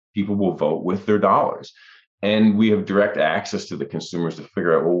people will vote with their dollars. And we have direct access to the consumers to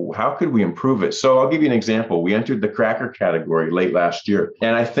figure out, well, how could we improve it? So I'll give you an example. We entered the cracker category late last year,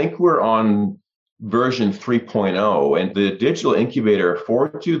 and I think we're on version 3.0, and the digital incubator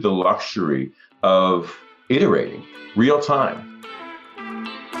affords you the luxury of iterating real time.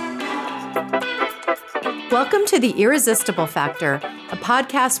 Welcome to the Irresistible Factor, a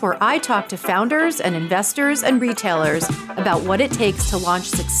podcast where I talk to founders and investors and retailers about what it takes to launch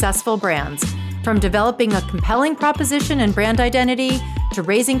successful brands. From developing a compelling proposition and brand identity, to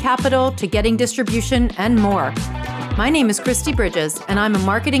raising capital, to getting distribution, and more. My name is Kristi Bridges, and I'm a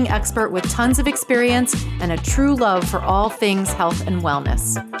marketing expert with tons of experience and a true love for all things health and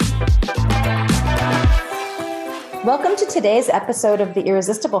wellness. Welcome to today's episode of The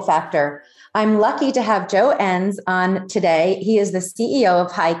Irresistible Factor. I'm lucky to have Joe Ens on today. He is the CEO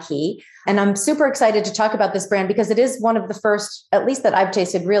of HighKey, and I'm super excited to talk about this brand because it is one of the first, at least that I've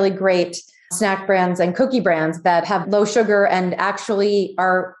tasted, really great snack brands and cookie brands that have low sugar and actually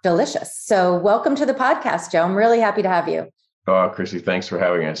are delicious. So welcome to the podcast, Joe. I'm really happy to have you. Oh, Kristi, thanks for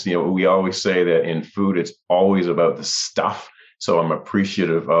having us. We always say that in food, it's always about the stuff. So I'm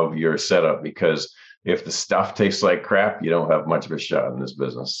appreciative of your setup because if the stuff tastes like crap, you don't have much of a shot in this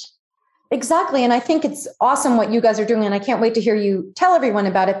business. Exactly. And I think it's awesome what you guys are doing. And I can't wait to hear you tell everyone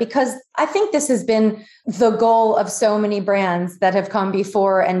about it, because I think this has been the goal of so many brands that have come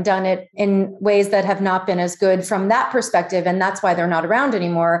before and done it in ways that have not been as good from that perspective. And that's why they're not around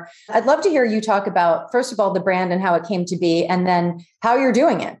anymore. I'd love to hear you talk about, first of all, the brand and how it came to be, and then how you're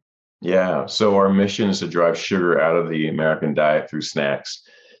doing it. Yeah. So our mission is to drive sugar out of the American diet through snacks.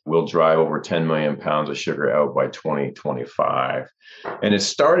 We'll drive over 10 million pounds of sugar out by 2025. And it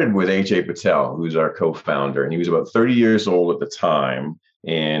started with AJ Patel, who's our co-founder. And he was about 30 years old at the time.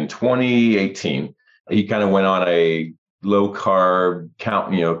 In 2018, he kind of went on a low carb,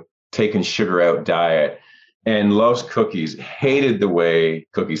 taking sugar out diet and loves cookies, hated the way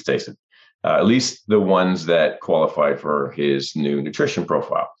cookies tasted, at least the ones that qualified for his new nutrition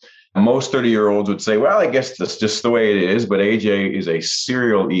profile. Most 30-year-olds would say, well, I guess that's just the way it is. But AJ is a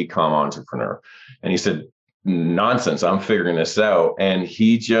serial e-com entrepreneur. And he said, nonsense, I'm figuring this out. And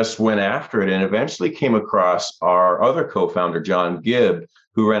he just went after it and eventually came across our other co-founder, John Gibb,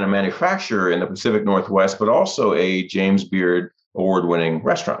 who ran a manufacturer in the Pacific Northwest, but also a James Beard award-winning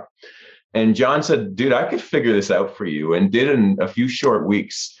restaurant. And John said, dude, I could figure this out for you, and did in a few short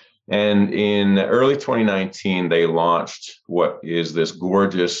weeks. And in early 2019, they launched what is this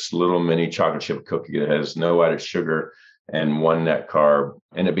gorgeous little mini chocolate chip cookie that has no added sugar and one net carb.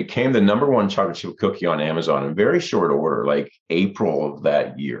 And it became the number one chocolate chip cookie on Amazon in very short order, like April of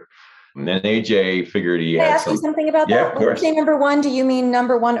that year. And then AJ figured he had ask you something about that? Yeah, of course. When you say number one, do you mean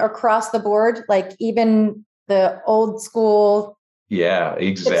number one across the board? Like even the old school? Yeah,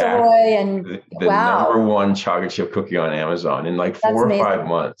 exactly. And the number one chocolate chip cookie on Amazon in like 4 or 5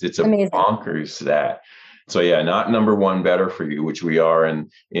 months. It's a bonkers stat. So yeah, not number one, better for you, which we are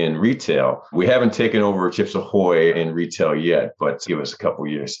in retail. We haven't taken over Chips Ahoy in retail yet, but give us a couple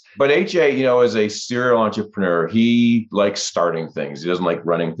years. But AJ, as a serial entrepreneur, he likes starting things. He doesn't like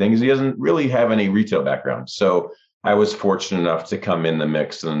running things. He doesn't really have any retail background. So I was fortunate enough to come in the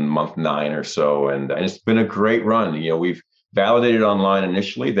mix in month 9 or so. And it's been a great run. We've validated online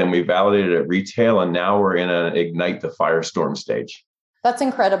initially, then we validated at retail, and now we're in an ignite the firestorm stage. That's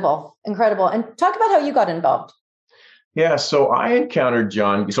incredible. Incredible. And talk about how you got involved. Yeah, so I encountered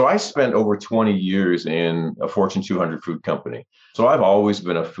John. So I spent over 20 years in a Fortune 200 food company. So I've always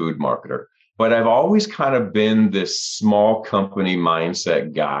been a food marketer, but I've always kind of been this small company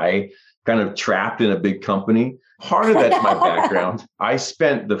mindset guy, kind of trapped in a big company. Part of that's my background. I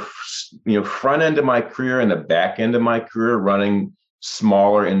spent the front end of my career and the back end of my career running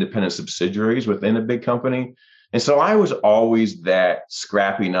smaller independent subsidiaries within a big company. And so I was always that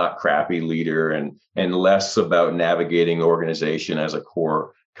scrappy, not crappy leader, and less about navigating the organization as a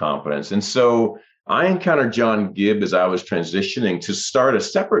core competence. And so I encountered John Gibb as I was transitioning to start a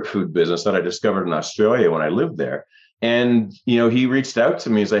separate food business that I discovered in Australia when I lived there. And, he reached out to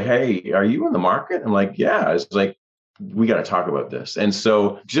me and said, hey, are you in the market? I'm like, yeah. It's like, we got to talk about this. And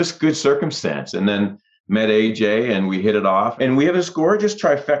so just good circumstance. And then met AJ and we hit it off. And we have this gorgeous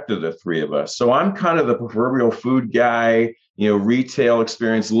trifecta, the three of us. So I'm kind of the proverbial food guy, retail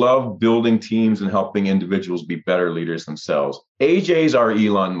experience, love building teams and helping individuals be better leaders themselves. AJ's our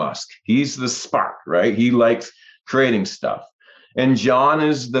Elon Musk. He's the spark, right? He likes creating stuff. And John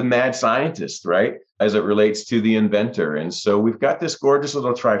is the mad scientist, right? As it relates to the inventor. And so we've got this gorgeous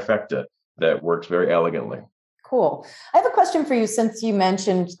little trifecta that works very elegantly. Cool. I have a question for you, since you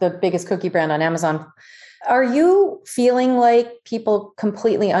mentioned the biggest cookie brand on Amazon. Are you feeling like people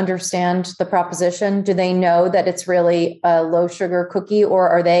completely understand the proposition? Do they know that it's really a low sugar cookie, or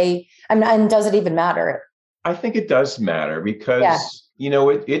are they, and does it even matter? I think it does matter because,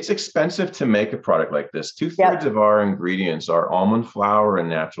 it's expensive to make a product like this. Two-thirds of our ingredients are almond flour and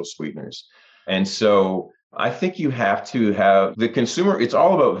natural sweeteners. And so I think you have to have the consumer, it's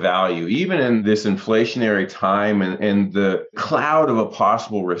all about value, even in this inflationary time and the cloud of a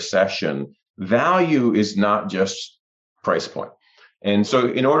possible recession. Value is not just price point. And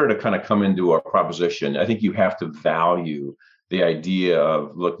so in order to kind of come into a proposition, I think you have to value the idea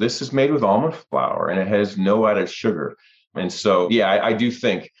of, look, this is made with almond flour and it has no added sugar. And so, I do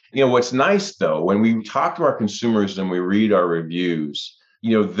think, what's nice though, when we talk to our consumers and we read our reviews,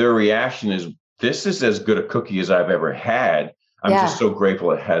 their reaction is, this is as good a cookie as I've ever had. I'm just so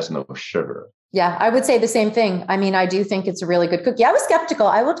grateful it has no sugar. Yeah, I would say the same thing. I mean, I do think it's a really good cookie. I was skeptical,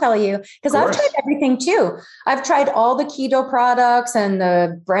 I will tell you, because I've tried everything too. I've tried all the keto products and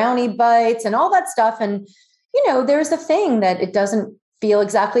the brownie bites and all that stuff. And, there's a thing that it doesn't feel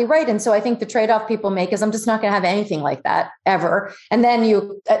exactly right. And so I think the trade-off people make is, I'm just not going to have anything like that ever. And then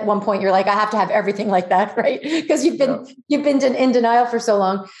at one point you're like, I have to have everything like that, right? Because you've been in denial for so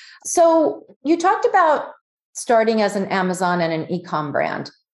long. So you talked about starting as an Amazon and an e-com brand.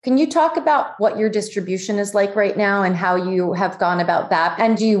 Can you talk about what your distribution is like right now and how you have gone about that?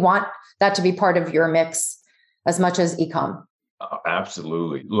 And do you want that to be part of your mix as much as e-com?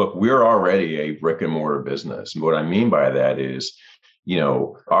 Absolutely. Look, we're already a brick and mortar business. And what I mean by that is,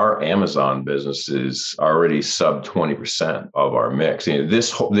 our Amazon business is already sub 20% of our mix.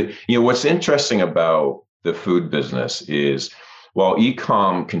 What's interesting about the food business is, while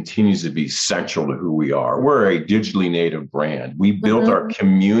e-com continues to be central to who we are, we're a digitally native brand. We built our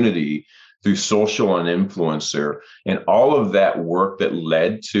community through social and influencer, and all of that work that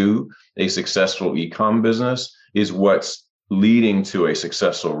led to a successful e-com business is what's leading to a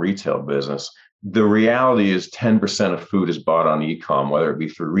successful retail business. The reality is 10% of food is bought on e-com, whether it be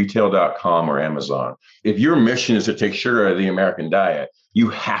through retail.com or Amazon. If your mission is to take sugar out of the American diet, you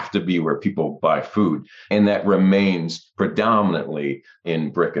have to be where people buy food. And that remains predominantly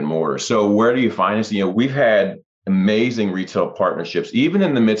in brick and mortar. So where do you find us? We've had amazing retail partnerships, even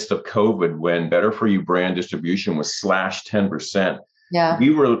in the midst of COVID, when Better For You brand distribution was slashed 10%. Yeah.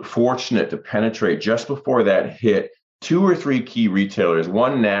 We were fortunate to penetrate just before that hit 2 or 3 key retailers,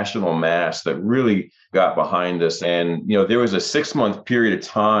 one national mass that really got behind us. And, there was a 6-month period of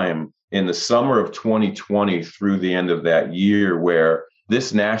time in the summer of 2020 through the end of that year where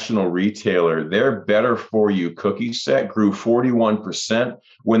this national retailer, their Better For You cookie set grew 41%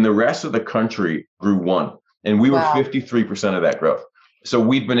 when the rest of the country grew 1%. And we were 53% of that growth. So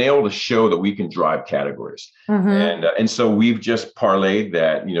we've been able to show that we can drive categories. And so we've just parlayed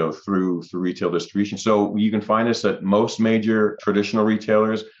that, through retail distribution. So you can find us at most major traditional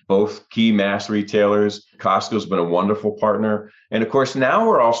retailers, both key mass retailers. Costco's been a wonderful partner. And of course, now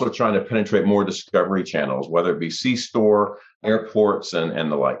we're also trying to penetrate more discovery channels, whether it be C-store, airports,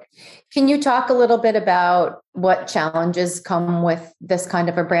 and the like. Can you talk a little bit about what challenges come with this kind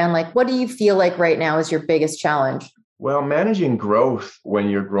of a brand? Like, what do you feel like right now is your biggest challenge? Well, managing growth when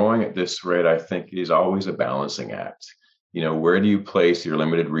you're growing at this rate, I think, is always a balancing act. Where do you place your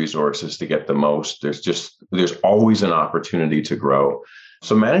limited resources to get the most? There's always an opportunity to grow.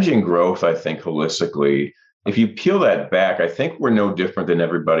 So managing growth, I think, holistically, if you peel that back, I think we're no different than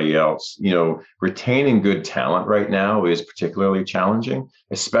everybody else. Retaining good talent right now is particularly challenging,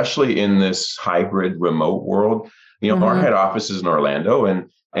 especially in this hybrid remote world. Our head office is in Orlando,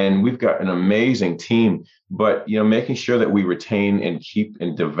 and we've got an amazing team, but, making sure that we retain and keep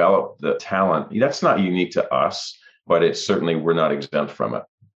and develop the talent, that's not unique to us, but it's certainly, we're not exempt from it.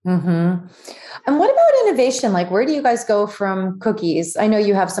 And what about innovation? Like, where do you guys go from cookies? I know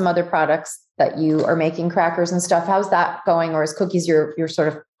you have some other products that you are making, crackers and stuff. How's that going? Or is cookies your sort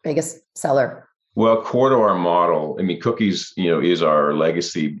of biggest seller? Well, core to our model, cookies, is our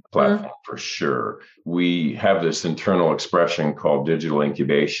legacy platform for sure. We have this internal expression called digital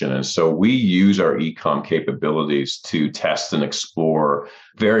incubation. And so we use our e-com capabilities to test and explore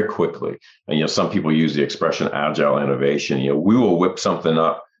very quickly. And, some people use the expression agile innovation. We will whip something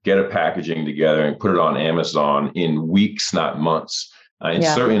up, get a packaging together and put it on Amazon in weeks, not months. And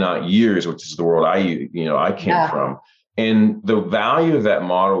certainly not years, which is the world I came from. And the value of that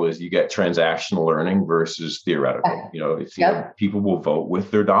model is you get transactional learning versus theoretical. People will vote with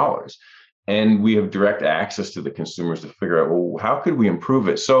their dollars. And we have direct access to the consumers to figure out, well, how could we improve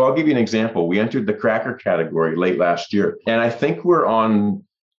it? So I'll give you an example. We entered the cracker category late last year. And I think we're on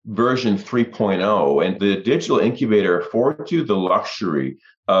version 3.0. And the digital incubator affords you the luxury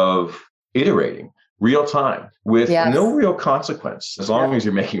of iterating. real time with Yes. no real consequence, as long as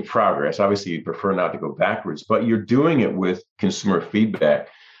you're making progress. Obviously, you prefer not to go backwards, but you're doing it with consumer feedback.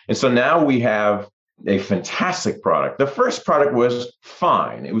 And so now we have a fantastic product. The first product was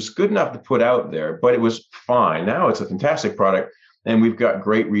fine. It was good enough to put out there, but it was fine. Now it's a fantastic product. And we've got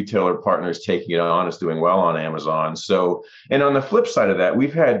great retailer partners taking it on. It's doing well on Amazon. So, and on the flip side of that,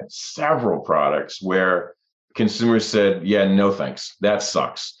 we've had several products where consumers said, yeah, no thanks, that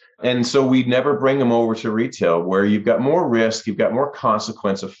sucks. And so we never bring them over to retail, where you've got more risk, you've got more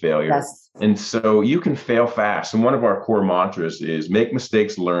consequence of failure. Yes. And so you can fail fast. And one of our core mantras is make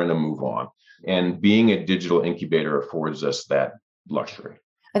mistakes, learn, and move on. And being a digital incubator affords us that luxury.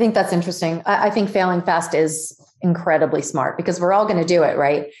 I think that's interesting. I think failing fast is incredibly smart, because we're all going to do it,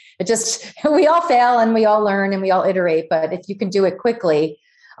 right? We all fail and we all learn and we all iterate. But if you can do it quickly,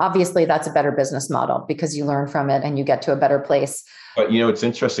 obviously that's a better business model, because you learn from it and you get to a better place. But, it's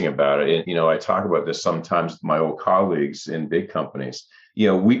interesting about it. I talk about this sometimes with my old colleagues in big companies.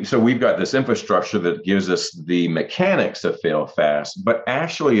 We've got this infrastructure that gives us the mechanics to fail fast, but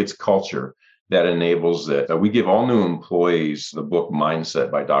actually it's culture that enables it. We give all new employees the book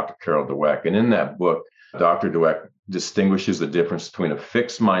Mindset by Dr. Carol Dweck. And in that book, Dr. Dweck distinguishes the difference between a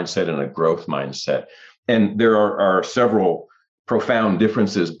fixed mindset and a growth mindset. And there are several profound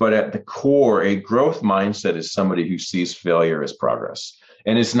differences, but at the core, a growth mindset is somebody who sees failure as progress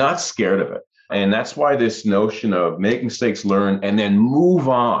and is not scared of it. And that's why this notion of make mistakes, learn, and then move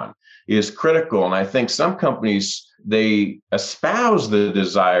on is critical. And I think some companies, they espouse the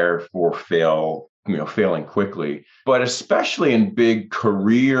desire for failing quickly, but especially in big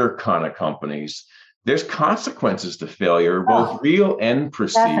career kind of companies, there's consequences to failure, both real and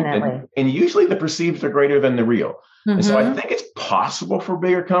perceived. And usually the perceived are greater than the real. Mm-hmm. And so I think it's possible for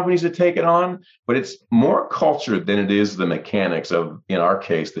bigger companies to take it on, but it's more culture than it is the mechanics of, in our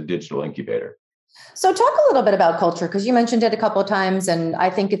case, the digital incubator. So talk a little bit about culture, because you mentioned it a couple of times, and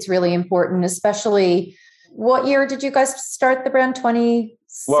I think it's really important, especially what year did you guys start the brand? 20?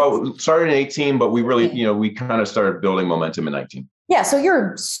 Well, started in 18, but we really, we kind of started building momentum in 19. Yeah. So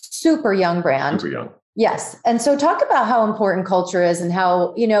you're a super young brand. Super young. Yes. And so talk about how important culture is, and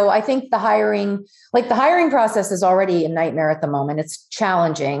how, I think the hiring process is already a nightmare at the moment. It's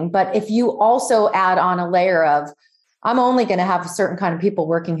challenging. But if you also add on a layer of, I'm only going to have a certain kind of people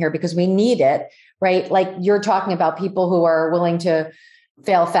working here because we need it, right? Like you're talking about people who are willing to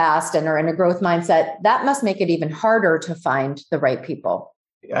fail fast and are in a growth mindset, that must make it even harder to find the right people.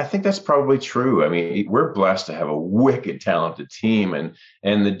 I think that's probably true. I mean, we're blessed to have a wicked talented team,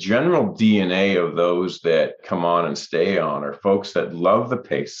 and the general DNA of those that come on and stay on are folks that love the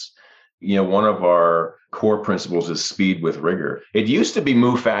pace. One of our core principles is speed with rigor. It used to be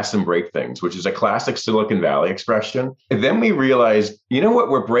move fast and break things, which is a classic Silicon Valley expression. And then we realized,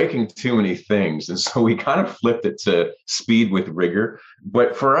 we're breaking too many things. And so we kind of flipped it to speed with rigor.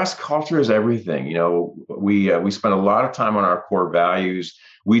 But for us, culture is everything. We spend a lot of time on our core values.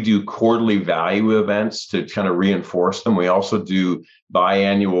 We do quarterly value events to kind of reinforce them. We also do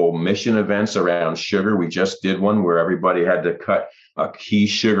biannual mission events around sugar. We just did one where everybody had to cut a key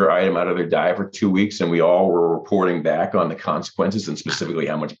sugar item out of their diet for 2 weeks, and we all were reporting back on the consequences and specifically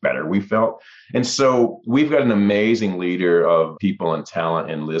how much better we felt. And so we've got an amazing leader of people and talent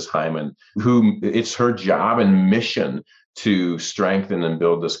in Liz Hyman, who it's her job and mission to strengthen and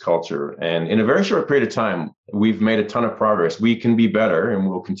build this culture. And in a very short period of time, we've made a ton of progress. We can be better, and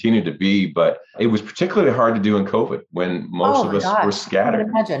we'll continue to be, but it was particularly hard to do in COVID when most of us were scattered. I can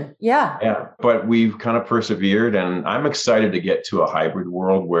imagine. Yeah. But we've kind of persevered, and I'm excited to get to a hybrid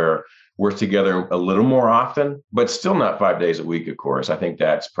world where we're together a little more often, but still not 5 days a week, of course. I think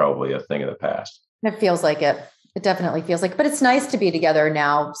that's probably a thing of the past. It feels like it. It definitely feels like it, but it's nice to be together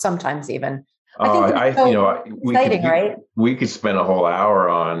now, sometimes even. We could spend a whole hour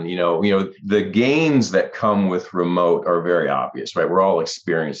on, the gains that come with remote are very obvious, right? We're all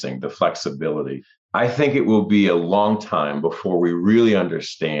experiencing the flexibility. I think it will be a long time before we really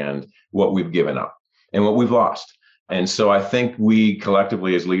understand what we've given up and what we've lost. And so I think we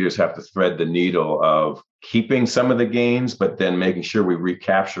collectively as leaders have to thread the needle of keeping some of the gains, but then making sure we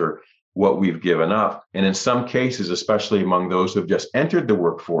recapture what we've given up. And in some cases, especially among those who have just entered the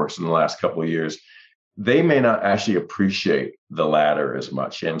workforce in the last couple of years, they may not actually appreciate the latter as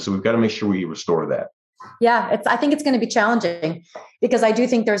much. And so we've got to make sure we restore that. Yeah, I think it's going to be challenging, because I do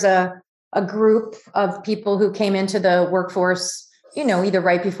think there's a group of people who came into the workforce, either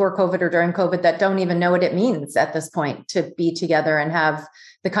right before COVID or during COVID, that don't even know what it means at this point to be together and have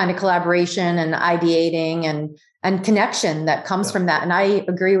the kind of collaboration and ideating and connection that comes from that. And I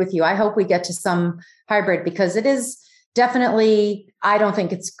agree with you. I hope we get to some hybrid, because it is definitely I don't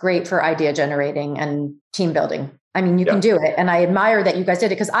think it's great for idea generating and team building. I mean, you can do it. And I admire that you guys did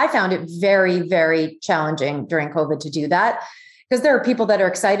it because I found it very, very challenging during COVID to do that. Because there are people that are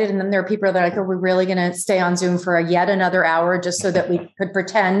excited and then there are people that are like, are we really going to stay on Zoom for yet another hour just so that we could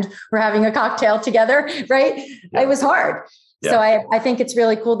pretend we're having a cocktail together, right? It was hard. So I think it's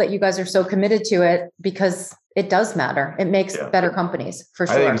really cool that you guys are so committed to it because it does matter. It makes better companies for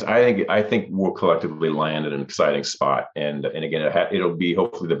sure. I think we'll collectively land in an exciting spot. And again, it'll be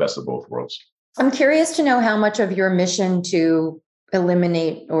hopefully the best of both worlds. I'm curious to know how much of your mission to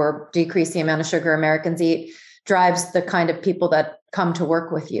eliminate or decrease the amount of sugar Americans eat drives the kind of people that come to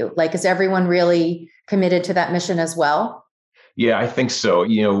work with you. Like, is everyone really committed to that mission as well? Yeah, I think so.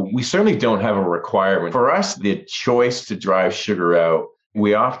 We certainly don't have a requirement. For us, the choice to drive sugar out,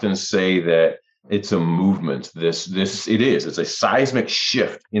 we often say that it's a movement. It's a seismic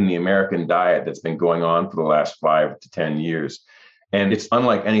shift in the American diet that's been going on for the last 5 to 10 years. And it's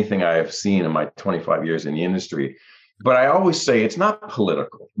unlike anything I have seen in my 25 years in the industry. But I always say it's not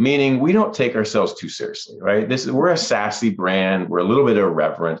political, meaning we don't take ourselves too seriously, right? We're a sassy brand. We're a little bit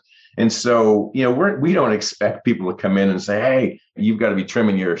irreverent. And so, we don't expect people to come in and say, hey, you've got to be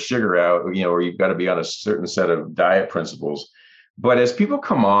trimming your sugar out, or you've got to be on a certain set of diet principles. But as people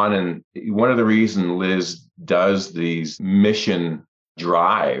come on, and one of the reasons Liz does these mission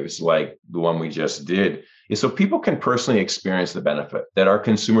drives like the one we just did is so people can personally experience the benefit that our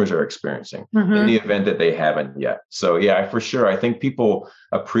consumers are experiencing in the event that they haven't yet. So yeah, for sure. I think people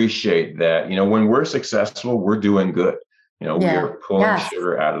appreciate that, when we're successful, we're doing good. We're pulling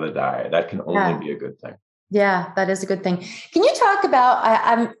sugar out of the diet. That can only be a good thing. Yeah, that is a good thing. Can you talk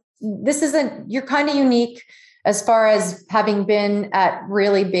about, you're kind of unique as far as having been at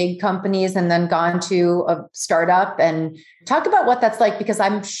really big companies and then gone to a startup, and talk about what that's like, because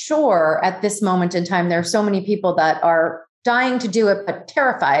I'm sure at this moment in time, there are so many people that are dying to do it, but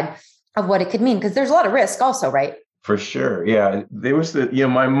terrified of what it could mean, because there's a lot of risk also, right? For sure. Yeah. There was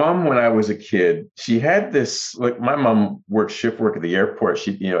my mom, when I was a kid, she had this, my mom worked shift work at the airport.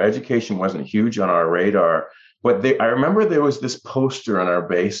 She, education wasn't huge on our radar, but I remember there was this poster in our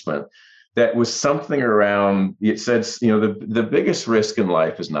basement that was something around, it said, the biggest risk in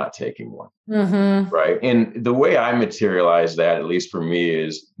life is not taking one. Right. And the way I materialize that, at least for me,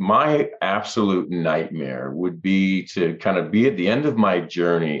 is my absolute nightmare would be to kind of be at the end of my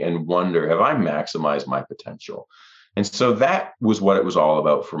journey and wonder, have I maximized my potential? And so that was what it was all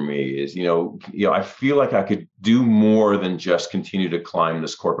about for me is, I feel like I could do more than just continue to climb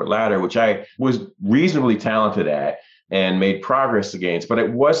this corporate ladder, which I was reasonably talented at and made progress against, but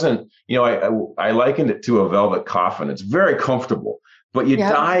it wasn't, I likened it to a velvet coffin. It's very comfortable, but you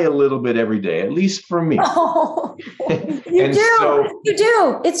die a little bit every day, at least for me. Oh, you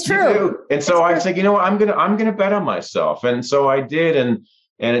do. It's true. And so I said, I'm going to bet on myself. And so I did. And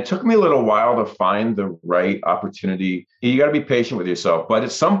it took me a little while to find the right opportunity. You got to be patient with yourself, but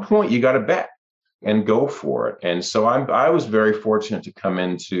at some point you got to bet and go for it. And so I was very fortunate to come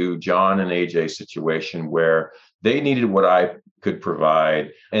into John and AJ's situation where they needed what I could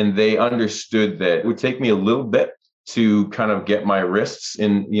provide. And they understood that it would take me a little bit to kind of get my wrists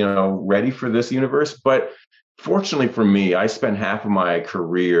in, ready for this universe. But fortunately for me, I spent half of my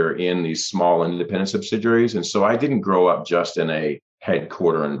career in these small independent subsidiaries. And so I didn't grow up just in a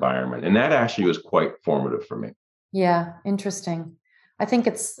headquarter environment. And that actually was quite formative for me. Yeah, interesting. I think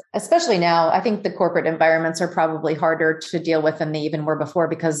it's, especially now, I think the corporate environments are probably harder to deal with than they even were before,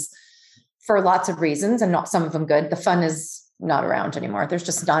 because for lots of reasons, and not some of them good, the fun is not around anymore. There's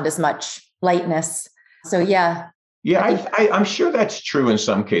just not as much lightness. So yeah. Yeah, I'm sure that's true in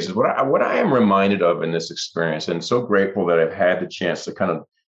some cases. What I am reminded of in this experience, and so grateful that I've had the chance to kind of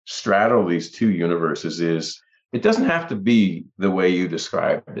straddle these two universes, is it doesn't have to be the way you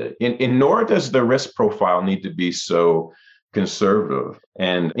described it. And nor does the risk profile need to be so conservative.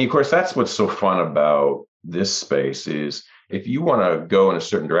 And of course, that's what's so fun about this space is if you want to go in a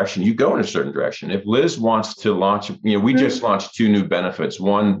certain direction, you go in a certain direction. If Liz wants to launch, we just launched 2 new benefits.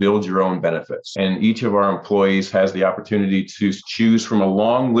 One, build your own benefits. And each of our employees has the opportunity to choose from a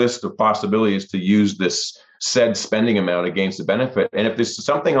long list of possibilities to use this said spending amount against the benefit. And if there's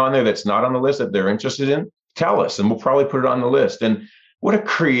something on there that's not on the list that they're interested in, tell us, and we'll probably put it on the list. And what a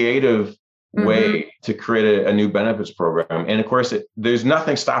creative way to create a new benefits program. And of course, there's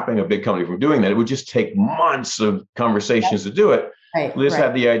nothing stopping a big company from doing that. It would just take months of conversations to do it. Liz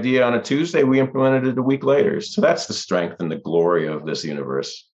had the idea on a Tuesday. We implemented it a week later. So that's the strength and the glory of this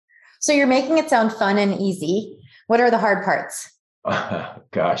universe. So you're making it sound fun and easy. What are the hard parts?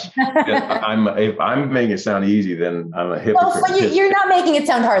 Gosh, if I'm making it sound easy, then I'm a hypocrite. Well, you're not making it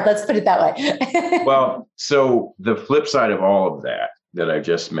sound hard. Let's put it that way. Well, so the flip side of all of that I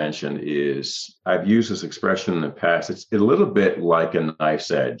just mentioned is I've used this expression in the past. It's a little bit like a knife's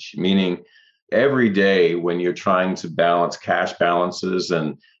edge, meaning every day when you're trying to balance cash balances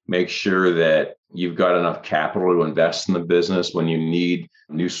and make sure that you've got enough capital to invest in the business when you need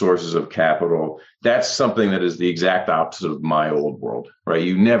new sources of capital. That's something that is the exact opposite of my old world, right?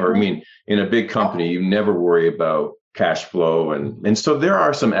 You never, I mean, in a big company, you never worry about cash flow. And so there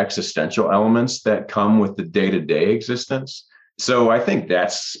are some existential elements that come with the day-to-day existence. So I think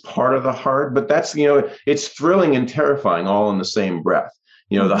that's part of the hard, but that's, it's thrilling and terrifying all in the same breath.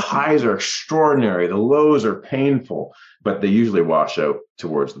 The highs are extraordinary, the lows are painful, but they usually wash out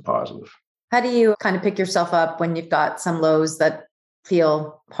towards the positive. How do you kind of pick yourself up when you've got some lows that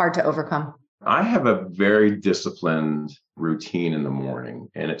feel hard to overcome? I have a very disciplined routine in the morning,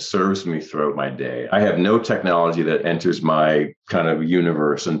 and it serves me throughout my day. I have no technology that enters my kind of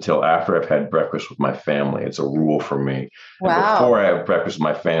universe until after I've had breakfast with my family. It's a rule for me. Wow. And before I have breakfast with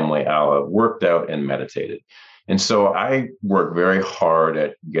my family, I'll have worked out and meditated. And so I work very hard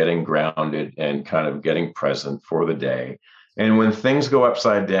at getting grounded and kind of getting present for the day. And when things go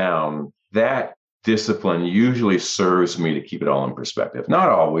upside down, that discipline usually serves me to keep it all in perspective. Not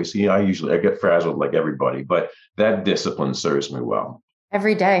always. I get frazzled like everybody, but that discipline serves me well.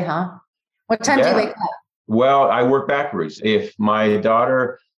 Every day, huh? What time do you wake up? Well, I work backwards. If my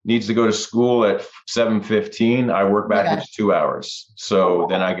daughter needs to go to school at 7:15, I work backwards 2 hours. So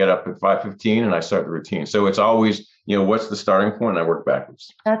then I get up at 5:15 and I start the routine. So it's always, what's the starting point? And I work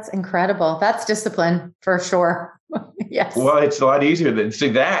backwards. That's incredible. That's discipline for sure. Yes. Well, it's a lot easier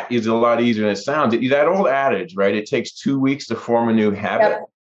that is a lot easier than it sounds. That old adage, right? It takes 2 weeks to form a new habit.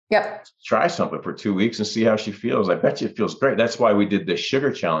 Yep. Try something for 2 weeks and see how she feels. I bet you it feels great. That's why we did the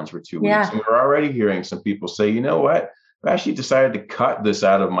sugar challenge for 2 weeks. And we're already hearing some people say, you know what? I actually decided to cut this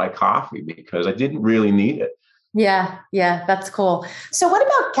out of my coffee because I didn't really need it. Yeah, that's cool. So what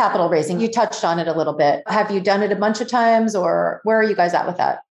about capital raising? You touched on it a little bit. Have you done it a bunch of times, or where are you guys at with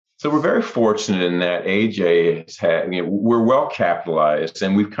that? So we're very fortunate in that AJ has had, we're well capitalized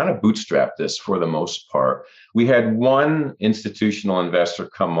and we've kind of bootstrapped this for the most part. We had one institutional investor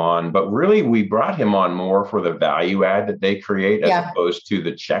come on, but really we brought him on more for the value add that they create as opposed to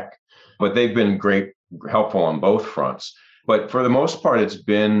the check. But they've been helpful on both fronts. But for the most part, it's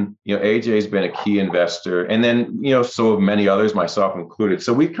been, AJ's been a key investor. And then, so have many others, myself included.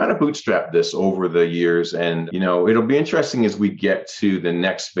 So we've kind of bootstrapped this over the years. And, it'll be interesting as we get to the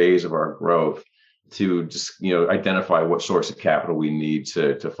next phase of our growth to just, identify what source of capital we need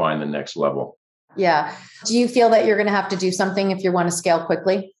to find the next level. Yeah. Do you feel that you're going to have to do something if you want to scale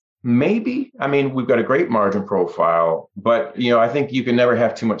quickly? Maybe. I mean, we've got a great margin profile, but, I think you can never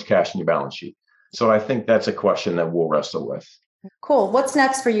have too much cash in your balance sheet. So I think that's a question that we'll wrestle with. Cool. What's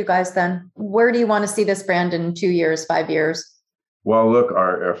next for you guys then? Where do you want to see this brand in 2 years, 5 years? Well, look,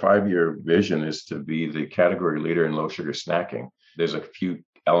 our 5-year vision is to be the category leader in low sugar snacking. There's a few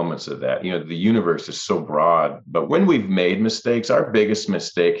elements of that. The universe is so broad, but when we've made mistakes, our biggest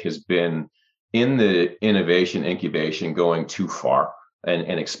mistake has been in the innovation incubation going too far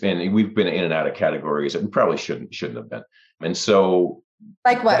and expanding. We've been in and out of categories that we probably shouldn't have been. And so,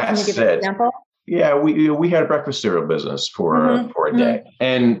 like what? Can you give an example? Yeah, we had a breakfast cereal business for a day.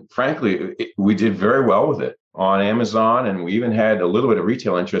 And frankly, we did very well with it on Amazon. And we even had a little bit of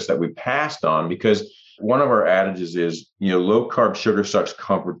retail interest that we passed on because one of our adages is, low carb sugar sucks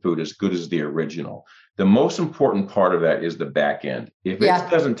comfort food as good as the original. The most important part of that is the back end. If it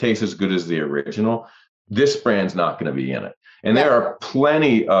doesn't taste as good as the original, this brand's not going to be in it. And there are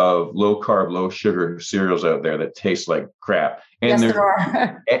plenty of low carb, low sugar cereals out there that taste like crap. And there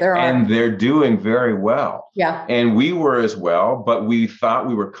are. And they're doing very well. Yeah. And we were as well, but we thought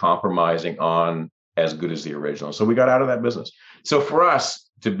we were compromising on as good as the original. So we got out of that business. So for us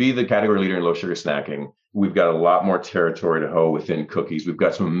to be the category leader in low sugar snacking, we've got a lot more territory to hoe within cookies. We've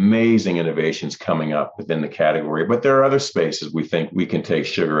got some amazing innovations coming up within the category, but there are other spaces we think we can take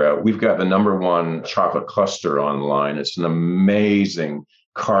sugar out. We've got the #1 chocolate cluster online. It's an amazing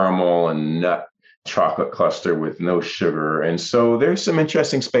caramel and nut chocolate cluster with no sugar. And so there's some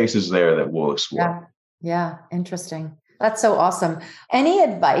interesting spaces there that we'll explore. Yeah. Interesting. That's so awesome. Any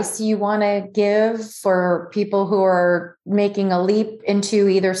advice you want to give for people who are making a leap into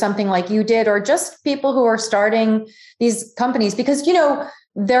either something like you did, or just people who are starting these companies? Because,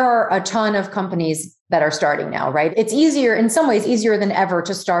 there are a ton of companies that are starting now, right? It's easier, in some ways, easier than ever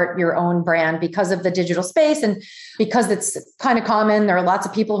to start your own brand because of the digital space and because it's kind of common. There are lots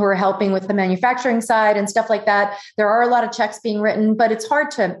of people who are helping with the manufacturing side and stuff like that. There are a lot of checks being written, but it's hard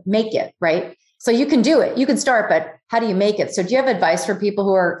to make it, right? So you can do it, you can start, but how do you make it? So do you have advice for people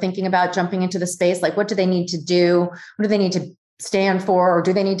who are thinking about jumping into the space? Like, what do they need to do? What do they need to stand for? Or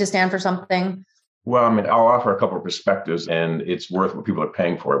do they need to stand for something? Well, I mean, I'll offer a couple of perspectives, and it's worth what people are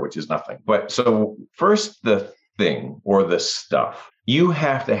paying for it, which is nothing. But so first, the thing or the stuff, you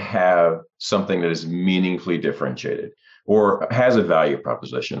have to have something that is meaningfully differentiated or has a value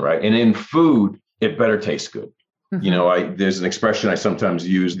proposition, right? And in food, it better taste good. Mm-hmm. You know, there's an expression I sometimes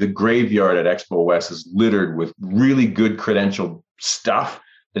use: the graveyard at Expo West is littered with really good credentialed stuff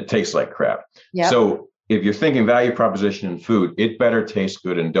that tastes like crap. Yep. So if you're thinking value proposition in food, it better taste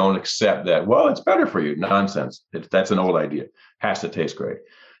good, and don't accept that, well, it's better for you. Nonsense. That's an old idea. Has to taste great.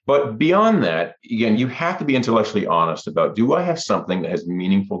 But beyond that, again, you have to be intellectually honest about, do I have something that has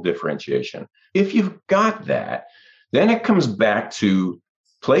meaningful differentiation? If you've got that, then it comes back to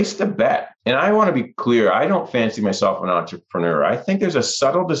place the bet. And I want to be clear, I don't fancy myself an entrepreneur. I think there's a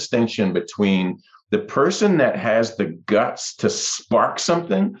subtle distinction between the person that has the guts to spark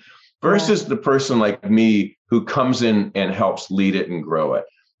something versus the person like me who comes in and helps lead it and grow it.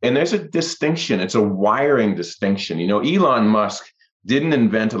 And there's a distinction. It's a wiring distinction. You know, Elon Musk didn't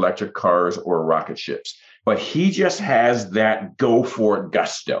invent electric cars or rocket ships, but he just has that go for it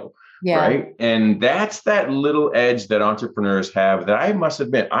gusto, right? And that's that little edge that entrepreneurs have that I must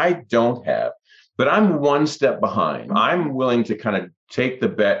admit I don't have, but I'm one step behind. I'm willing to kind of take the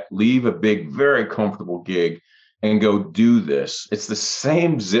bet, leave a big, very comfortable gig, and go do this. It's the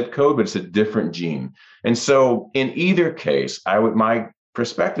same zip code, but it's a different gene. And so in either case, my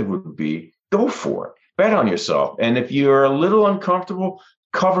perspective would be, go for it, bet on yourself. And if you're a little uncomfortable,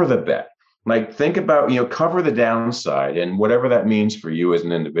 cover the bet. Like, think about, cover the downside and whatever that means for you as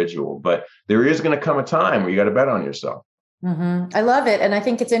an individual. But there is going to come a time where you got to bet on yourself. Mm-hmm. I love it. And I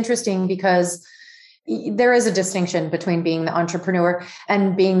think it's interesting because there is a distinction between being the entrepreneur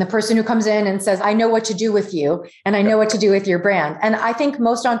and being the person who comes in and says, I know what to do with you and I know what to do with your brand. And I think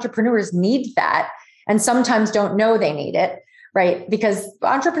most entrepreneurs need that and sometimes don't know they need it, right? Because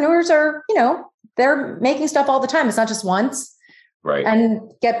entrepreneurs are, they're making stuff all the time. It's not just once, right? And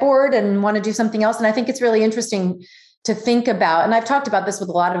get bored and want to do something else. And I think it's really interesting to think about. And I've talked about this with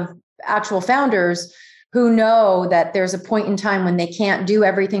a lot of actual founders who know that there's a point in time when they can't do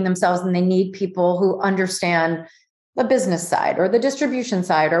everything themselves and they need people who understand the business side or the distribution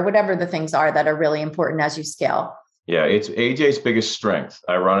side or whatever the things are that are really important as you scale. Yeah, it's AJ's biggest strength,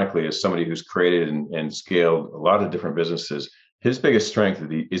 ironically, as somebody who's created and scaled a lot of different businesses. His biggest strength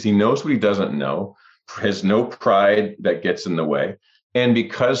is he knows what he doesn't know, has no pride that gets in the way. And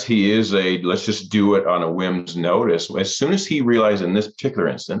because he is let's just do it on a whim's notice, as soon as he realized in this particular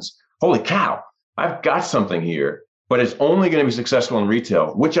instance, holy cow, I've got something here, but it's only going to be successful in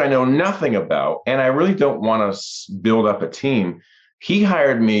retail, which I know nothing about. And I really don't want to build up a team. He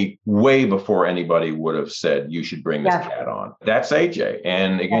hired me way before anybody would have said, you should bring this cat on. That's AJ.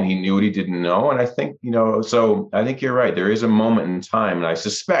 And again, he knew what he didn't know. And I think, so I think you're right. There is a moment in time, and I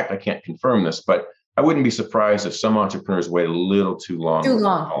suspect, I can't confirm this, but I wouldn't be surprised if some entrepreneurs wait a little too long.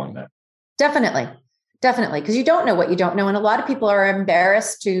 Calling that. Definitely. Because you don't know what you don't know. And a lot of people are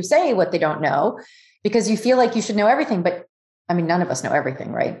embarrassed to say what they don't know because you feel like you should know everything. But I mean, none of us know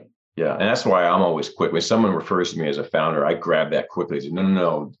everything, right? Yeah. And that's why I'm always quick. When someone refers to me as a founder, I grab that quickly. I say,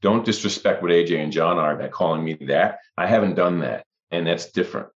 no, don't disrespect what AJ and John are by calling me that. I haven't done that. And that's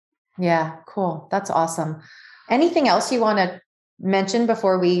different. Yeah, cool. That's awesome. Anything else you want to mention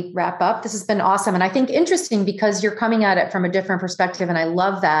before we wrap up? This has been awesome. And I think interesting because you're coming at it from a different perspective. And I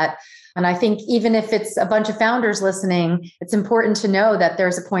love that. And I think even if it's a bunch of founders listening, it's important to know that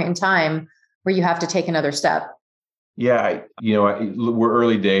there's a point in time where you have to take another step. Yeah, we're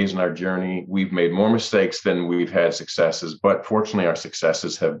early days in our journey. We've made more mistakes than we've had successes, but fortunately our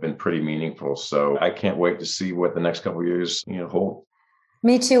successes have been pretty meaningful. So I can't wait to see what the next couple of years hold.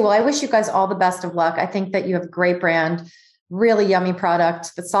 Me too. Well, I wish you guys all the best of luck. I think that you have a great brand, really yummy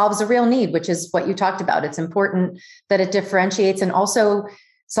product that solves a real need, which is what you talked about. It's important that it differentiates and also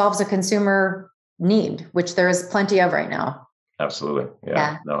solves a consumer need, which there is plenty of right now. Absolutely.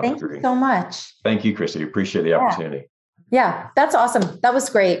 Yeah. No, Thank you so much. Thank you, Kristi. Appreciate the opportunity. Yeah, that's awesome. That was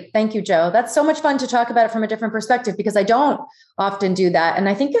great. Thank you, Joe. That's so much fun to talk about it from a different perspective because I don't often do that. And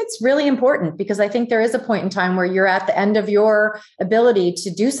I think it's really important because I think there is a point in time where you're at the end of your ability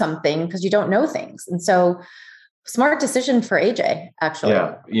to do something because you don't know things. And so Smart decision for AJ, actually.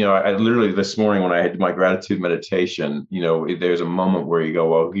 Yeah. I literally this morning when I had my gratitude meditation, there's a moment where you go,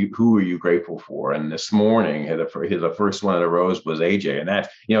 well, who are you grateful for? And this morning, the first one that arose was AJ. And that,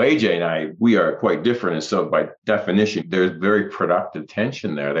 AJ and I, we are quite different. And so by definition, there's very productive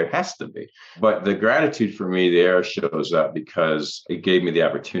tension there. There has to be. But the gratitude for me there shows up because it gave me the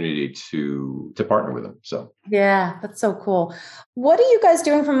opportunity to partner with him. So yeah, that's so cool. What are you guys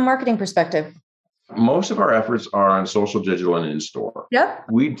doing from a marketing perspective? Most of our efforts are on social, digital, and in-store. Yep.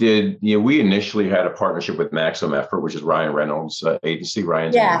 We initially had a partnership with Maximum Effort, which is Ryan Reynolds' agency.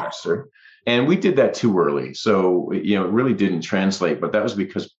 Ryan's an investor. And we did that too early. So, it really didn't translate, but that was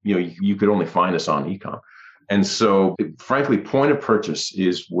because, you could only find us on e-com. And so, frankly, point of purchase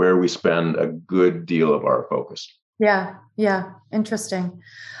is where we spend a good deal of our focus. Yeah. Interesting.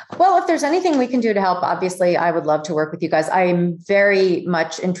 Well, if there's anything we can do to help, obviously, I would love to work with you guys. I'm very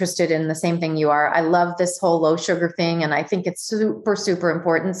much interested in the same thing you are. I love this whole low sugar thing, and I think it's super, super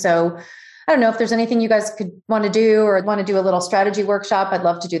important. So I don't know if there's anything you guys could want to do or want to do a little strategy workshop. I'd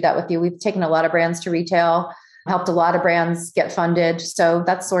love to do that with you. We've taken a lot of brands to retail, helped a lot of brands get funded. So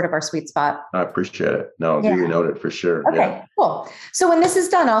that's sort of our sweet spot. I appreciate it. No, I'll do you note it for sure. Okay, cool. So when this is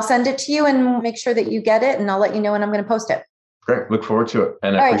done, I'll send it to you and make sure that you get it, and I'll let you know when I'm going to post it. Great. Look forward to it.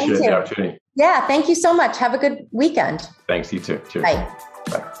 And I appreciate the opportunity. Yeah. Thank you so much. Have a good weekend. Thanks. You too. Cheers. Bye.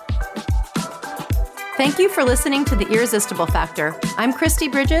 Bye. Thank you for listening to The Irresistible Factor. I'm Kristi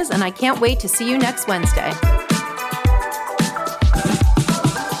Bridges, and I can't wait to see you next Wednesday.